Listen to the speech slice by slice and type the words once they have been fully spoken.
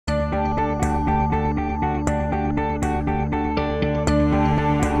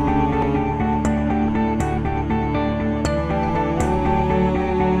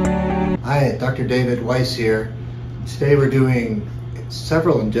Hi, Dr. David Weiss here. Today we're doing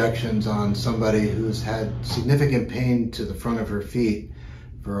several injections on somebody who's had significant pain to the front of her feet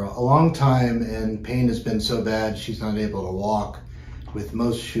for a long time, and pain has been so bad she's not able to walk with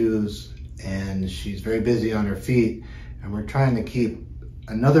most shoes, and she's very busy on her feet, and we're trying to keep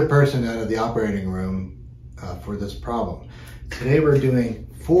another person out of the operating room for this problem. Today we're doing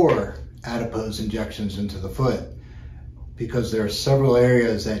 4 adipose injections into the foot because there are several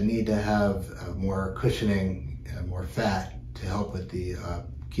areas that need to have more cushioning and more fat to help with the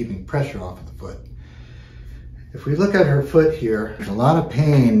keeping pressure off of the foot. If we look at her foot here, there's a lot of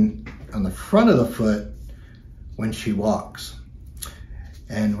pain on the front of the foot when she walks.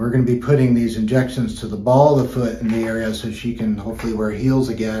 And we're going to be putting these injections to the ball of the foot in the area so she can hopefully wear heels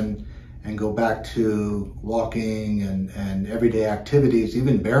again and go back to walking and everyday activities,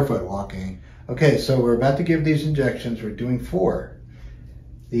 even barefoot walking. Okay, so we're about to give these injections. We're doing 4.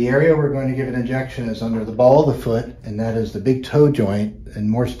 The area we're going to give an injection is under the ball of the foot, and that is the big toe joint, and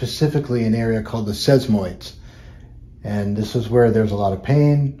more specifically an area called the sesamoids. And this is where there's a lot of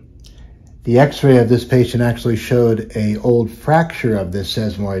pain. The x-ray of this patient actually showed an old fracture of this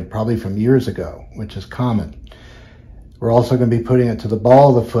sesamoid, probably from years ago, which is common. We're also going to be putting it to the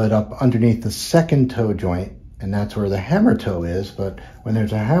ball of the foot up underneath the second toe joint, and that's where the hammer toe is. But when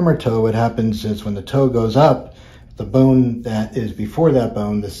there's a hammer toe, what happens is when the toe goes up, the bone that is before that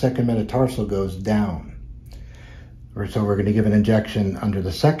bone, the second metatarsal, goes down. So we're going to give an injection under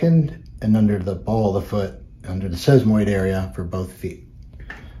the second and under the ball of the foot, under the sesamoid area for both feet.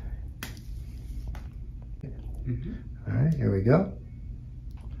 All right, here we go.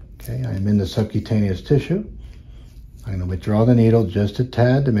 Okay, I'm in the subcutaneous tissue. I'm going to withdraw the needle just a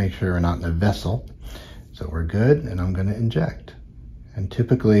tad to make sure we're not in a vessel. So we're good, and I'm going to inject. And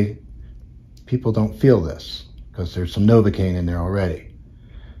typically, people don't feel this because there's some Novocaine in there already.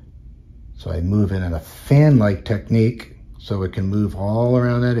 So I move in a fan-like technique so it can move all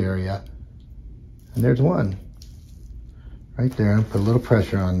around that area. And there's one right there. I'll put a little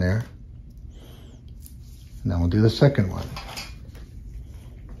pressure on there. And then we'll do the second one.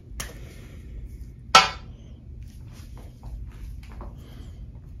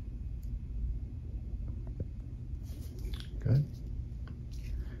 Good.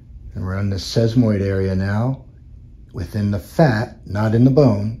 And we're on the sesamoid area now, within the fat, not in the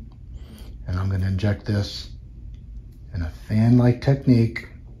bone. And I'm going to inject this in a fan-like technique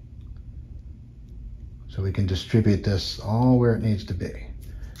so we can distribute this all where it needs to be.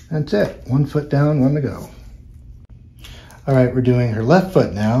 That's it. 1 foot down, 1 to go. All right, we're doing her left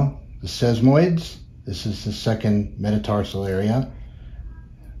foot now, the sesamoids. This is the second metatarsal area.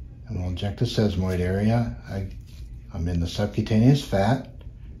 And we'll inject the sesamoid area. I'm in the subcutaneous fat.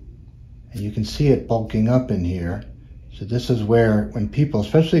 And you can see it bulking up in here. So this is where, when people,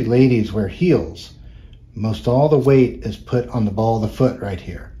 especially ladies, wear heels, most all the weight is put on the ball of the foot right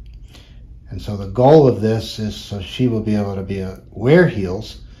here. And so the goal of this is so she will be able to wear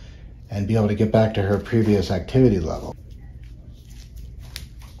heels and be able to get back to her previous activity level.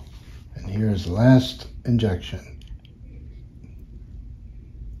 And here's the last injection.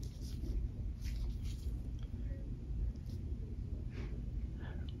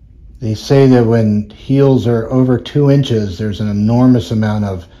 They say that when heels are over 2 inches, there's an enormous amount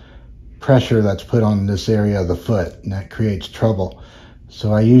of pressure that's put on this area of the foot, and that creates trouble.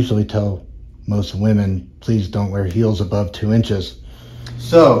 So I usually tell most women, please don't wear heels above 2 inches.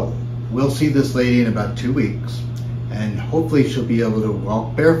 So we'll see this lady in about 2 weeks, and hopefully she'll be able to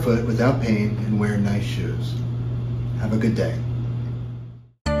walk barefoot without pain and wear nice shoes. Have a good day.